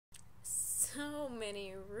So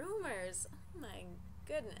many rumors. Oh my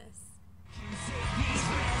goodness.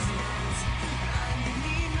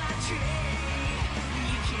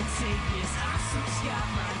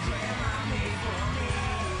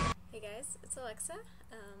 Hey guys, it's Alexa,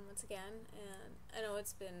 once again, and I know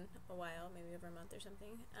it's been a while, maybe over a month or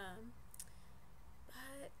something,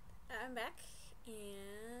 but I'm back,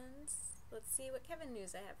 and let's see what Kevin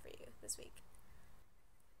news I have for you this week.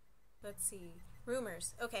 Let's see.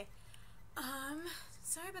 Rumors. Okay.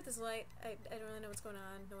 Sorry about this light. I don't really know what's going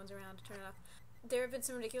on. No one's around to turn it off. There have been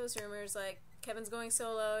some ridiculous rumors, like Kevin's going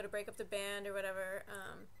solo to break up the band or whatever.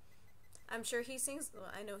 I'm sure he sings, well,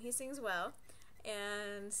 I know he sings well,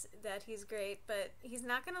 and that he's great, but he's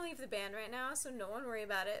not going to leave the band right now, so no one worry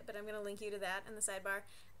about it, but I'm going to link you to that in the sidebar.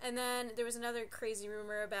 And then there was another crazy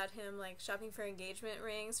rumor about him, like, shopping for engagement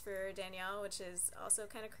rings for Danielle, which is also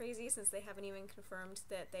kind of crazy since they haven't even confirmed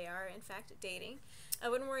that they are, in fact, dating. I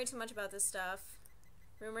wouldn't worry too much about this stuff.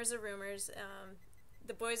 Rumors are rumors.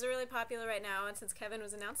 The boys are really popular right now, and since Kevin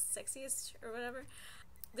was announced sexiest or whatever,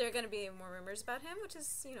 there are going to be more rumors about him, which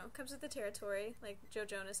is, you know, comes with the territory. Like,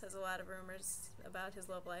 Jonas has a lot of rumors about his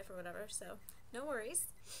love life or whatever, so no worries.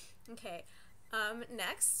 Okay,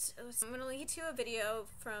 next, I'm going to link you to a video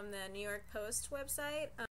from the New York Post website,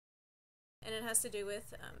 and it has to do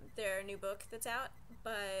with their new book that's out,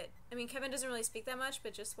 but, I mean, Kevin doesn't really speak that much,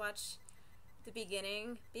 but just watch the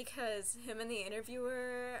beginning, because him and the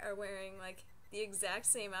interviewer are wearing, like, the exact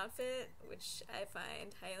same outfit, which I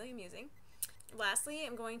find highly amusing. Lastly,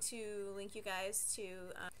 I'm going to link you guys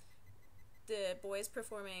to the boys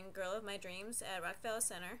performing Girl of My Dreams at Rockefeller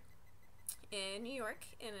Center in New York,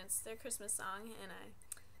 and it's their Christmas song, and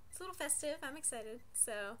it's a little festive. I'm excited.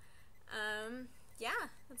 So, yeah,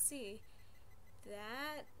 let's see.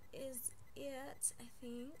 That is it, I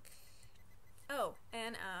think. Oh,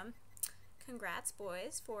 and congrats,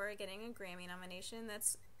 boys, for getting a Grammy nomination.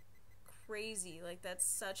 That's crazy. Like, that's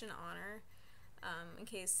such an honor. In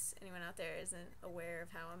case anyone out there isn't aware of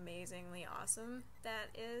how amazingly awesome that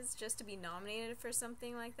is, just to be nominated for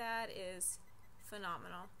something like that is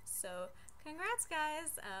phenomenal. So, congrats,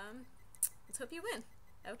 guys. Let's hope you win.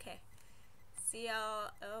 Okay. See y'all.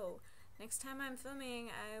 Oh, next time I'm filming,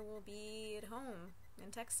 I will be at home in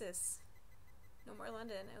Texas. No more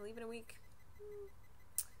London. I leave in a week.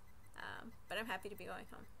 But I'm happy to be going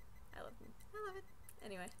home. I love it.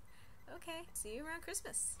 Anyway. Okay, see you around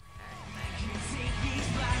Christmas. Alright,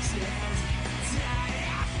 bye.